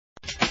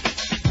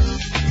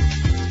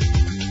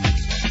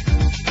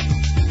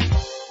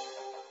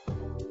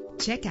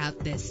Check out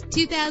this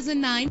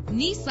 2009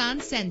 Nissan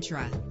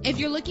Sentra. If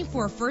you're looking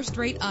for a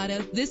first-rate auto,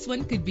 this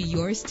one could be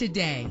yours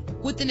today.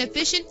 With an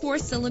efficient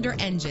 4-cylinder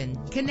engine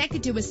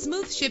connected to a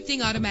smooth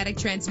shifting automatic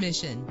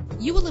transmission,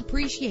 you will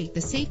appreciate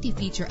the safety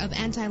feature of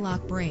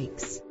anti-lock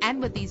brakes.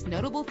 And with these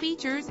notable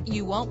features,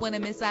 you won't want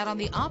to miss out on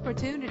the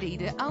opportunity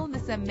to own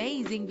this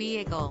amazing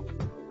vehicle.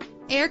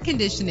 Air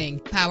conditioning,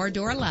 power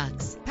door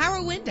locks,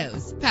 power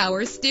windows,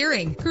 power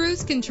steering,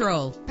 cruise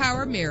control,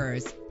 power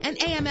mirrors, an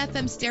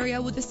AM/FM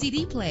stereo with a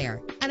CD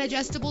player, an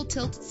adjustable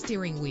tilt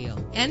steering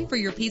wheel. And for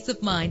your peace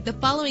of mind, the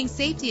following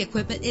safety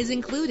equipment is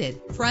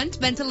included: front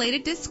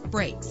ventilated disc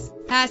brakes,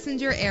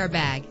 passenger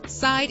airbag,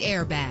 side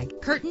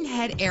airbag, curtain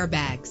head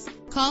airbags.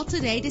 Call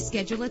today to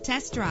schedule a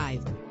test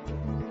drive.